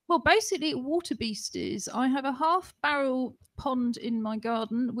 well, basically water beasties. I have a half barrel pond in my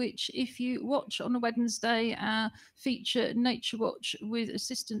garden, which if you watch on a Wednesday, our feature Naturewatch with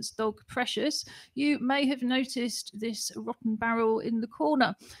assistance dog Precious, you may have noticed this rotten barrel in the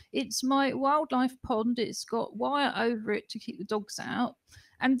corner. It's my wildlife pond. It's got wire over it to keep the dogs out.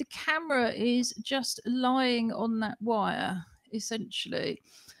 And the camera is just lying on that wire, essentially.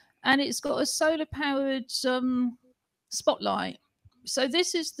 And it's got a solar powered spotlight. So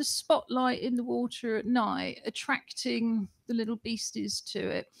this is the spotlight in the water at night, attracting the little beasties to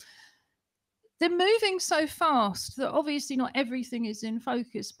it. They're moving so fast that obviously not everything is in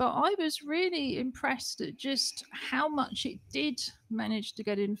focus, but I was really impressed at just how much it did manage to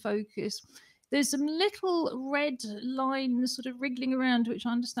get in focus. There's some little red lines sort of wriggling around, which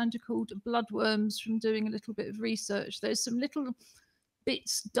I understand are called bloodworms from doing a little bit of research. There's some little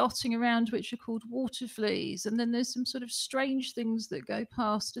bits dotting around which are called water fleas, and then there's some sort of strange things that go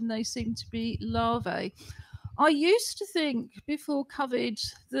past, and they seem to be larvae. I used to think before COVID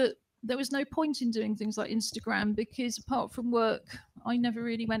that there was no point in doing things like Instagram because apart from work I never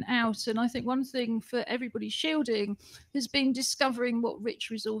really went out, and I think one thing for everybody shielding has been discovering what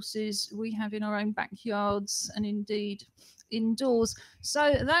rich resources we have in our own backyards and indeed indoors.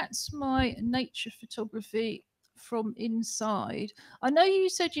 So that's my nature photography from inside. I know you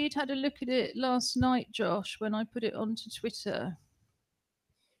said you'd had a look at it last night, Josh, when I put it onto Twitter.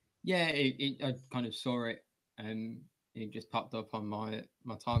 Yeah, I kind of saw it. It just popped up on my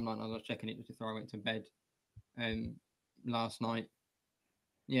timeline. I was checking it just before I went to bed last night.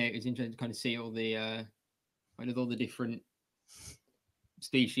 Yeah, it was interesting to kind of see all the different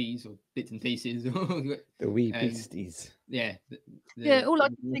species or bits and pieces. The wee beasties. Yeah. All I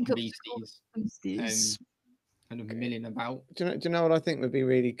can think of is beasties. Kind of milling about. Do you know what I think would be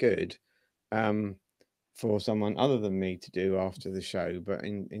really good for someone other than me to do after the show, but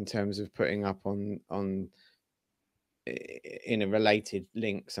in terms of putting up on in a related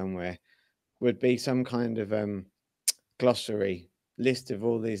link somewhere, would be some kind of glossary list of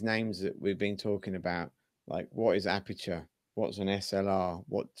all these names that we've been talking about, like what is aperture, what's an SLR,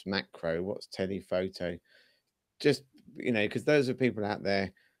 what's macro, what's telephoto. Just, because those are people out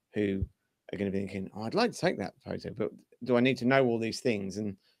there who are going to be thinking, oh, I'd like to take that photo, but do I need to know all these things?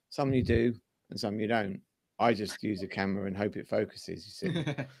 And some you do and some you don't. I just use a camera and hope it focuses, you see.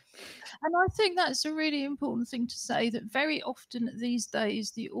 And I think that's a really important thing to say, that very often these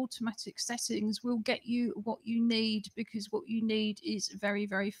days the automatic settings will get you what you need, because what you need is very,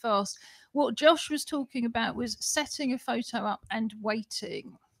 very fast. What Josh was talking about was setting a photo up and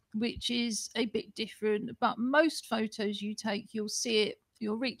waiting, which is a bit different. But most photos you take, you'll see it,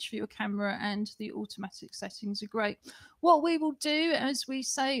 you'll reach for your camera, and the automatic settings are great. What we will do, as we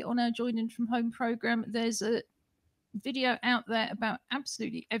say on our Join In From Home program, there's a video out there about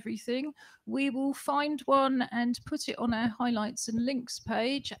absolutely everything. We will find one and put it on our highlights and links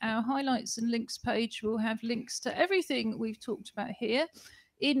page. Our highlights and links page will have links to everything we've talked about here,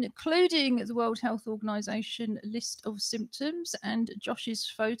 including the World Health Organization list of symptoms and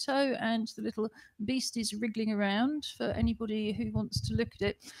Josh's photo and the little beasties wriggling around for anybody who wants to look at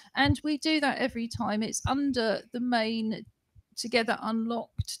it. And we do that every time. It's under the main Together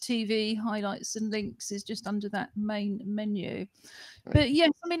Unlocked TV. Highlights and links is just under that main menu. But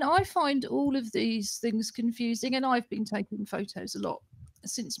yes, I mean, I find all of these things confusing, and I've been taking photos a lot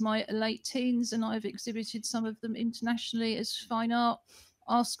since my late teens, and I've exhibited some of them internationally as fine art.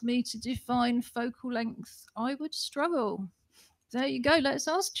 Ask me to define focal length, I would struggle. There you go. Let's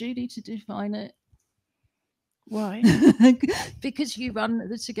ask Julie to define it. Why? Because you run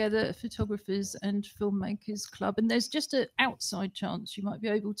the Together Photographers and Filmmakers Club, and there's just an outside chance you might be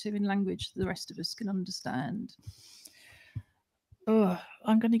able to in language the rest of us can understand. Oh,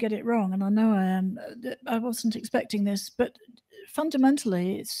 I'm going to get it wrong, and I know I am. I wasn't expecting this, but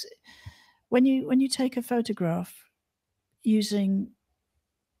fundamentally, it's when you take a photograph using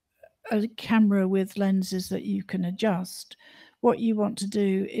a camera with lenses that you can adjust, what you want to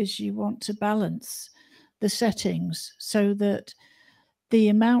do is you want to balance the settings so that the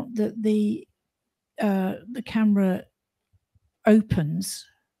amount that the camera opens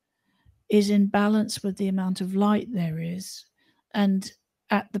is in balance with the amount of light there is, and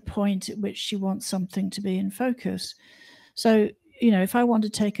at the point at which she wants something to be in focus. So, if I want to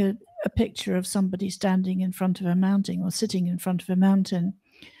take a picture of somebody standing in front of a mountain or sitting in front of a mountain,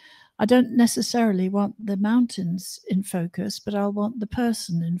 I don't necessarily want the mountains in focus, but I'll want the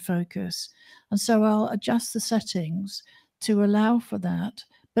person in focus. And so I'll adjust the settings to allow for that,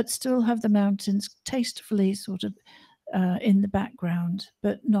 but still have the mountains tastefully sort of in the background,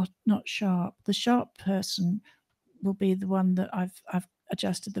 but not sharp. The sharp person will be the one that I've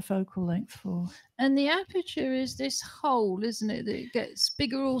adjusted the focal length for. And the aperture is this hole, isn't it? That it gets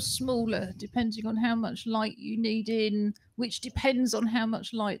bigger or smaller depending on how much light you need in, which depends on how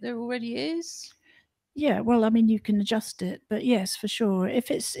much light there already is. Yeah, well, I mean, you can adjust it, but yes, for sure.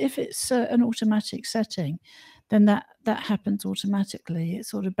 If it's an automatic setting, then that happens automatically. It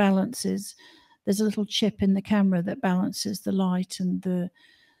sort of balances. There's a little chip in the camera that balances the light and the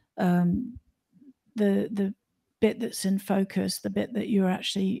bit that's in focus, the bit that you're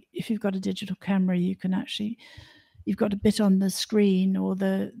actually, if you've got a digital camera, you can actually, you've got a bit on the screen or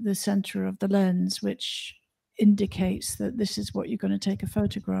the center of the lens, which indicates that this is what you're going to take a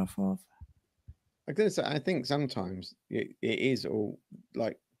photograph of. I think sometimes it is all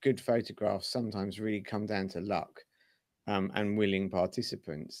like good photographs sometimes really come down to luck and willing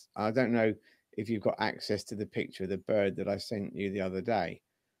participants. I don't know if you've got access to the picture of the bird that I sent you the other day,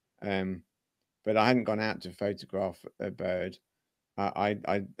 but I hadn't gone out to photograph a bird. I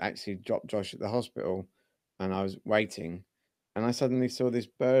actually dropped Josh at the hospital and I was waiting and I suddenly saw this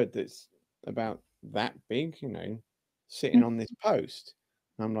bird that's about that big, sitting on this post.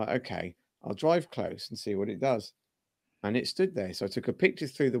 And I'm like, okay, I'll drive close and see what it does. And it stood there. So I took a picture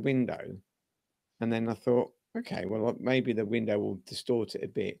through the window and then I thought, okay, well, maybe the window will distort it a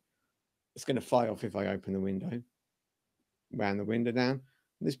bit. It's going to fly off if I open the window. Ran the window down.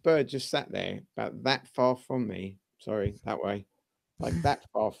 This bird just sat there about that far from me. Sorry, that way. Like that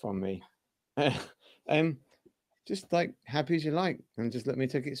far from me. Just like happy as you like. And just let me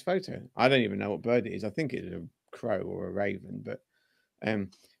take its photo. I don't even know what bird it is. I think it's a crow or a raven, but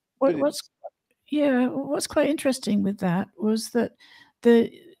what's quite interesting with that was that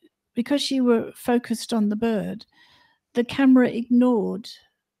because you were focused on the bird, the camera ignored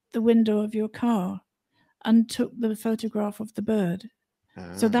the window of your car and took the photograph of the bird.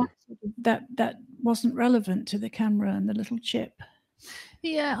 So that wasn't relevant to the camera and the little chip.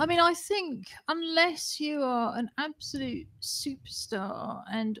 Yeah, I mean, I think unless you are an absolute superstar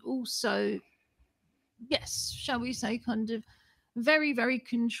and also, yes, shall we say, kind of very, very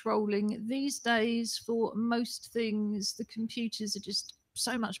controlling. These days, for most things, the computers are just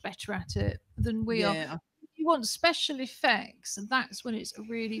so much better at it than we are. If you want special effects, that's when it's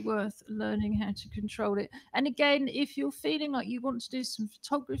really worth learning how to control it. And again, if you're feeling like you want to do some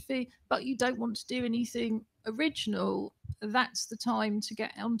photography, but you don't want to do anything original, that's the time to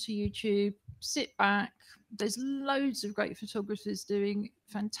get onto YouTube, sit back. There's loads of great photographers doing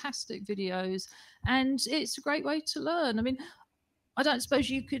fantastic videos, and it's a great way to learn. I mean, I don't suppose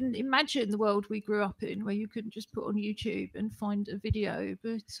you can imagine the world we grew up in where you couldn't just put on YouTube and find a video,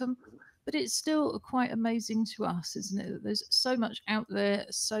 but it's still quite amazing to us, isn't it, that there's so much out there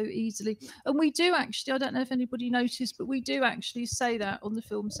so easily. And we do actually, I don't know if anybody noticed, but we do actually say that on the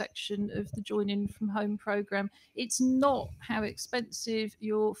film section of the Join In From Home programme. It's not how expensive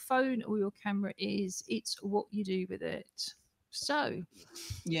your phone or your camera is, it's what you do with it. So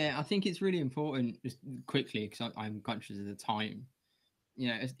yeah, I think it's really important, just quickly, because I'm conscious of the time.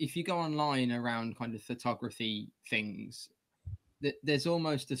 If you go online around kind of photography things, there's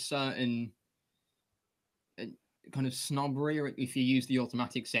almost a certain kind of snobbery if you use the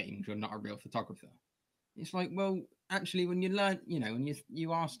automatic settings, you're not a real photographer. It's like, well, actually, when you learn, when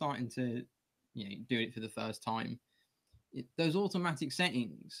you are starting to, do it for the first time, those automatic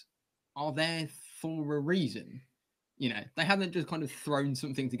settings are there for a reason. They haven't just kind of thrown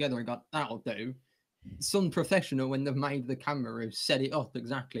something together and got, that'll do. Some professional, when they've made the camera, have set it up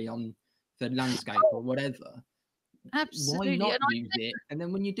exactly on the landscape or whatever. Absolutely. Why not use it? And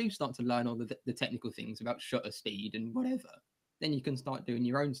then when you do start to learn all the technical things about shutter speed and whatever, then you can start doing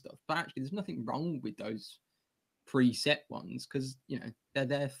your own stuff. But actually, there's nothing wrong with those preset ones because, they're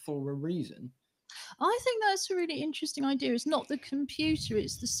there for a reason. I think that's a really interesting idea. It's not the computer,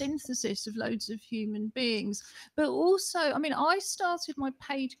 it's the synthesis of loads of human beings. But also, I mean, I started my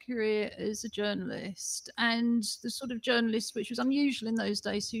paid career as a journalist, and the sort of journalist, which was unusual in those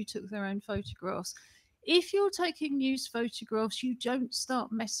days, who took their own photographs. If you're taking news photographs, you don't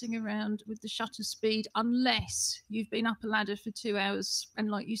start messing around with the shutter speed unless you've been up a ladder for 2 hours.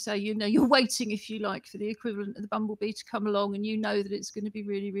 And like you say, you're waiting, if you like, for the equivalent of the bumblebee to come along, and you know that it's going to be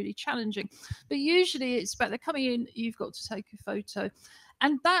really, really challenging. But usually it's about they're coming in, you've got to take a photo.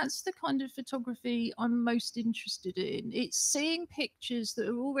 And that's the kind of photography I'm most interested in. It's seeing pictures that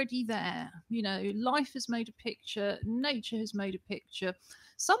are already there. Life has made a picture, nature has made a picture.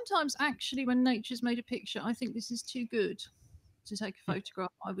 Sometimes, actually, when nature's made a picture, I think this is too good to take a photograph.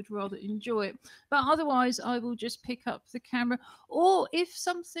 I would rather enjoy it. But otherwise, I will just pick up the camera. Or if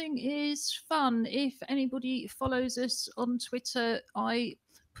something is fun, if anybody follows us on Twitter, I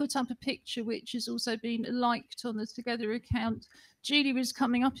put up a picture which has also been liked on the Together account. Julie was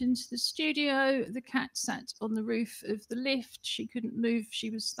coming up into the studio. The cat sat on the roof of the lift. She couldn't move. She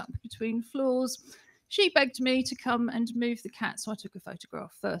was stuck between floors. She begged me to come and move the cat, so I took a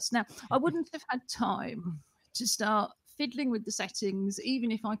photograph first. Now, I wouldn't have had time to start fiddling with the settings,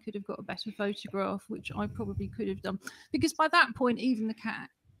 even if I could have got a better photograph, which I probably could have done, because by that point, even the cat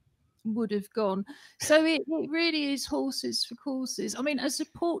would have gone. So it really is horses for courses. I mean, as a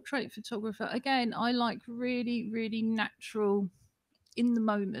portrait photographer, again, I like really, really natural, in the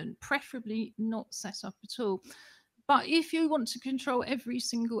moment, preferably not set up at all. But if you want to control every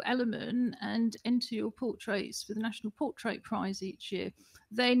single element and enter your portraits for the National Portrait Prize each year,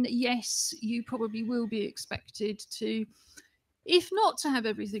 then yes, you probably will be expected to, if not to have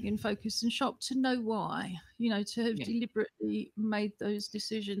everything in focus and shot, to know why, to have deliberately made those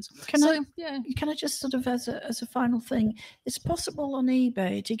decisions. Can I just sort of, as a final thing, it's possible on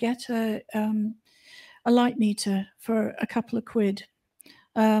eBay to get a light meter for a couple of quid.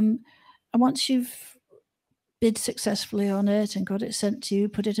 And once you've bid successfully on it and got it sent to you,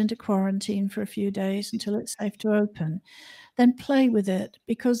 put it into quarantine for a few days until it's safe to open, then play with it,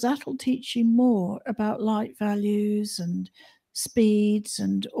 because that'll teach you more about light values and speeds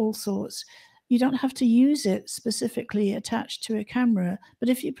and all sorts. You don't have to use it specifically attached to a camera, but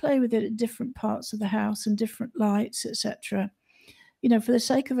if you play with it at different parts of the house and different lights, etc., for the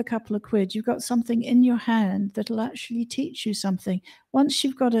sake of a couple of quid, you've got something in your hand that'll actually teach you something. Once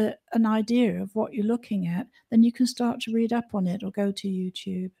you've got an idea of what you're looking at, then you can start to read up on it or go to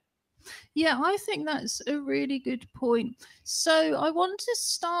YouTube. Yeah, I think that's a really good point. So I want to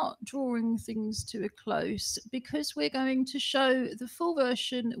start drawing things to a close, because we're going to show the full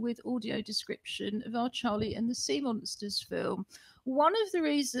version with audio description of our Charlie and the Sea Monsters film. One of the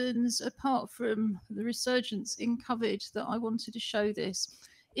reasons, apart from the resurgence in COVID, that I wanted to show this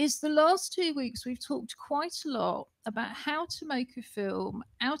is the last 2 weeks we've talked quite a lot about how to make a film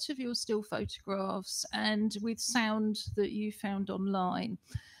out of your still photographs and with sound that you found online.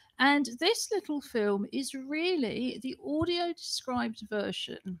 And this little film is really the audio described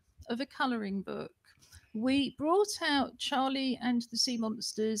version of a colouring book. We brought out Charlie and the Sea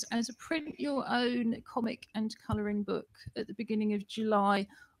Monsters as a print your own comic and colouring book at the beginning of July,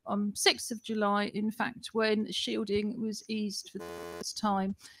 on 6th of July, in fact, when shielding was eased for the first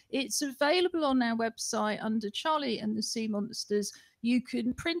time. It's available on our website under Charlie and the Sea Monsters. You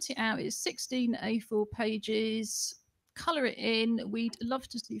can print it out. It's 16 A4 pages. Colour it in. We'd love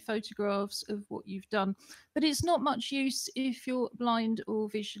to see photographs of what you've done, but it's not much use if you're blind or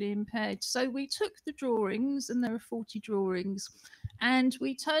visually impaired. So we took the drawings, and there are 40 drawings, and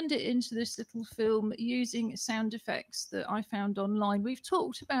we turned it into this little film using sound effects that I found online. We've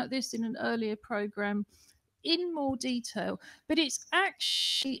talked about this in an earlier programme in more detail, but it's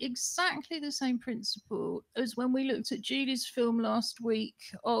actually exactly the same principle as when we looked at Julie's film last week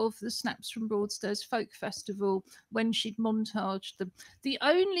of the Snaps from Broadstairs Folk Festival, when she'd montaged them. The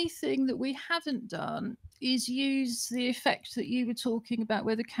only thing that we haven't done is use the effect that you were talking about,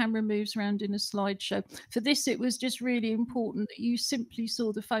 where the camera moves around in a slideshow. For this, it was just really important that you simply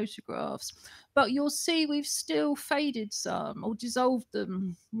saw the photographs. But you'll see we've still faded some, or dissolved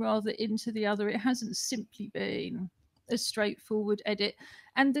them rather, into the other. It hasn't simply been a straightforward edit.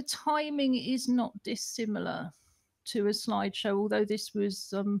 And the timing is not dissimilar to a slideshow, although this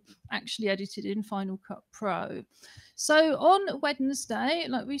was actually edited in Final Cut Pro. So on Wednesday,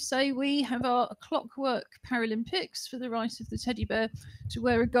 like we say, we have our Clockwork Paralimpics for the right of the teddy bear to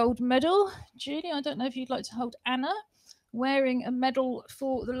wear a gold medal. Julie, I don't know if you'd like to hold Anna wearing a medal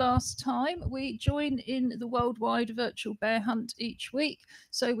for the last time. We join in the worldwide virtual bear hunt each week,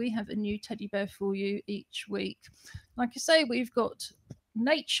 so we have a new teddy bear for you each week. Like I say, we've got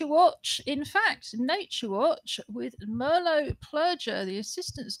Naturewatch, in fact, Naturewatch with Merlot Plurger, the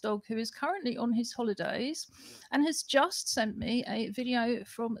assistant's dog, who is currently on his holidays and has just sent me a video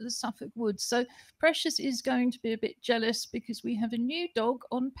from the Suffolk Woods. So Precious is going to be a bit jealous because we have a new dog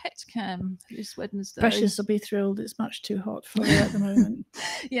on pet cam this Wednesday. Precious will be thrilled. It's much too hot for her at the moment.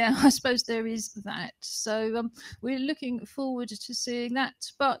 Yeah, I suppose there is that. So we're looking forward to seeing that.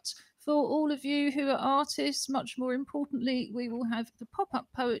 But for all of you who are artists, much more importantly, we will have the Pop-Up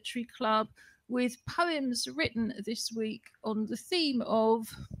Poetry Club with poems written this week on the theme of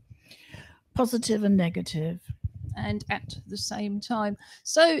positive and negative. And at the same time.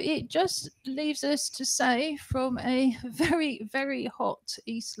 So it just leaves us to say, from a very, very hot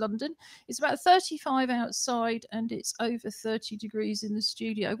East London, it's about 35 outside and it's over 30 degrees in the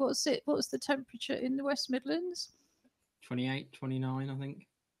studio. What's the temperature in the West Midlands? 28, 29, I think.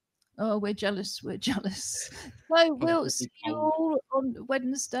 Oh, we're jealous. So we'll see you all on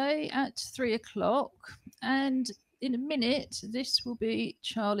Wednesday at 3 o'clock. And in a minute, this will be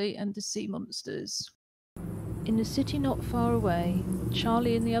Charlie and the Sea Monsters. In a city not far away,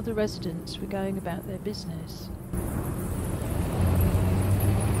 Charlie and the other residents were going about their business.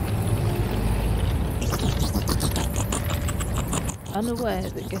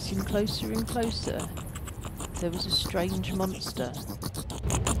 Unaware that getting closer and closer, there was a strange monster.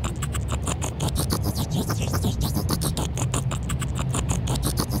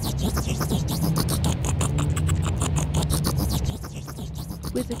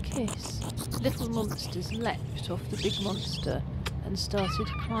 With a kiss, little monsters leapt off the big monster and started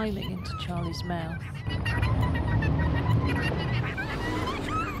climbing into Charlie's mouth.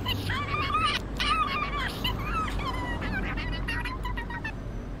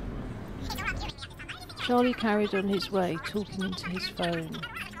 Charlie carried on his way, talking into his phone.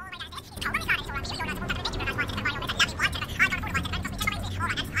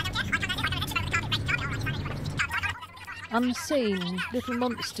 Unseen, little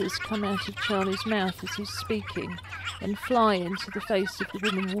monsters come out of Charlie's mouth as he's speaking and fly into the face of the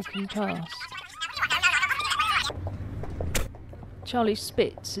woman walking past. Charlie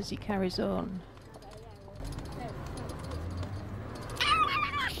spits as he carries on.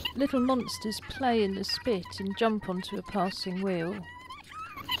 Little monsters play in the spit and jump onto a passing wheel.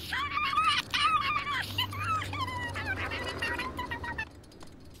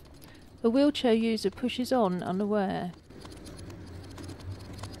 A wheelchair user pushes on unaware.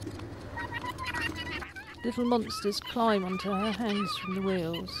 Little monsters climb onto her hands from the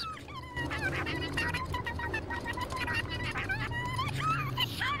wheels.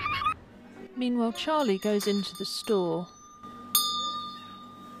 Meanwhile, Charlie goes into the store.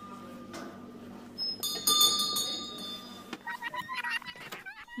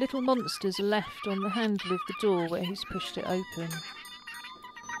 Little monsters are left on the handle of the door where he's pushed it open.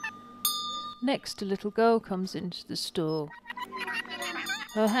 Next, a little girl comes into the store.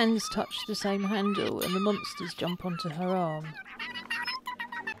 Her hands touch the same handle and the monsters jump onto her arm.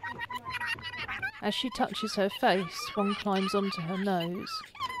 As she touches her face, one climbs onto her nose.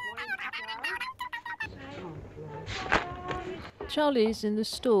 Charlie is in the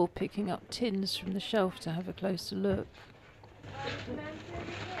store picking up tins from the shelf to have a closer look.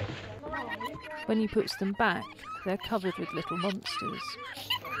 When he puts them back, they're covered with little monsters.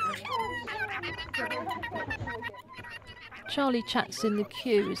 Charlie chats in the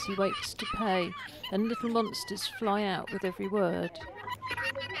queue as he waits to pay, and little monsters fly out with every word.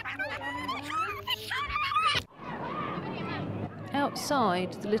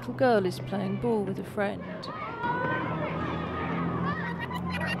 Outside, the little girl is playing ball with a friend.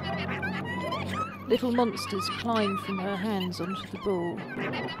 Little monsters climb from her hands onto the ball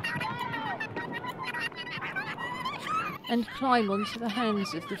and climb onto the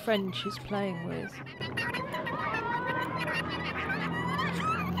hands of the friend she's playing with.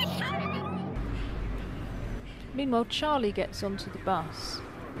 Meanwhile, Charlie gets onto the bus.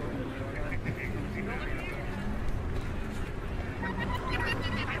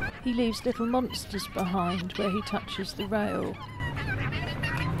 He leaves little monsters behind where he touches the rail.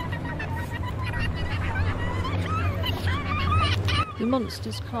 The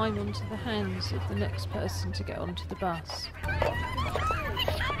monsters climb onto the hands of the next person to get onto the bus.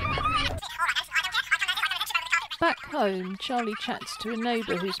 Back home, Charlie chats to a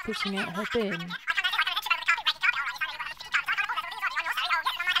neighbour who's putting out her bin.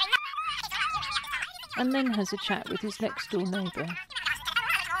 And then has a chat with his next door neighbour.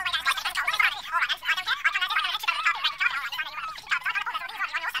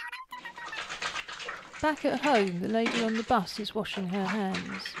 Back at home, the lady on the bus is washing her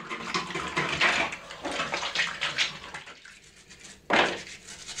hands.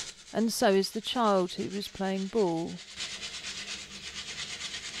 And so is the child who was playing ball.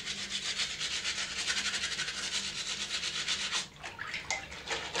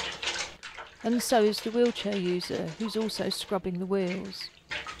 And so is the wheelchair user, who's also scrubbing the wheels.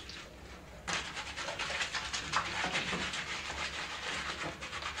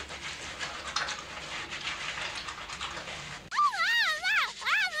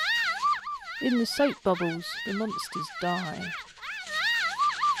 In the soap bubbles, the monsters die.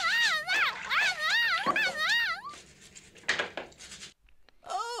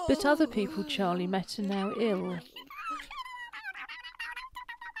 But other people Charlie met are now ill.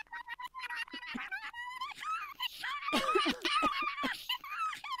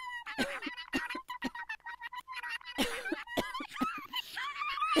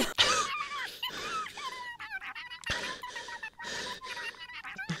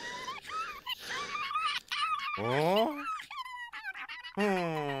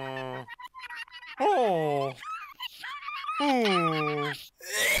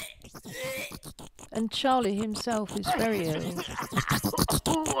 And Charlie himself is very ill.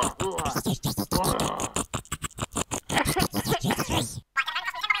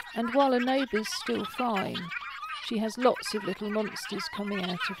 And while her neighbour's still fine, she has lots of little monsters coming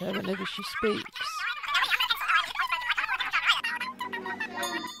out of her whenever she speaks.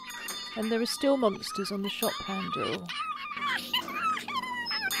 And there are still monsters on the shop handle.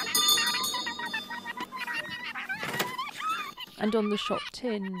 And on the shop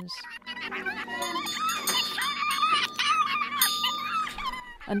tins.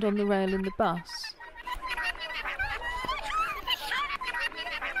 And on the rail in the bus.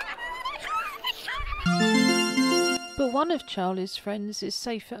 But one of Charlie's friends is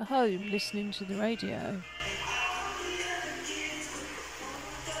safe at home listening to the radio.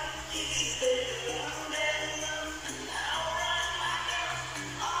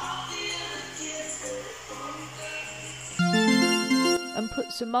 And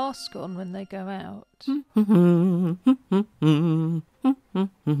puts a mask on when they go out.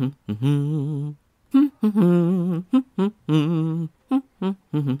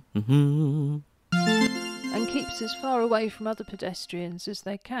 And keeps as far away from other pedestrians as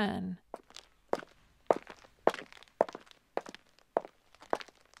they can.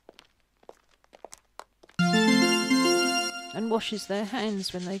 And washes their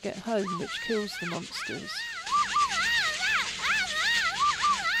hands when they get home, which kills the monsters.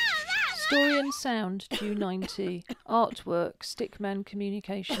 Story and sound, Ju 90. Artwork, Stickman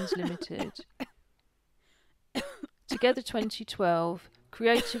Communications Limited. Together 2012.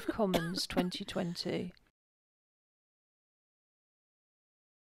 Creative Commons 2020.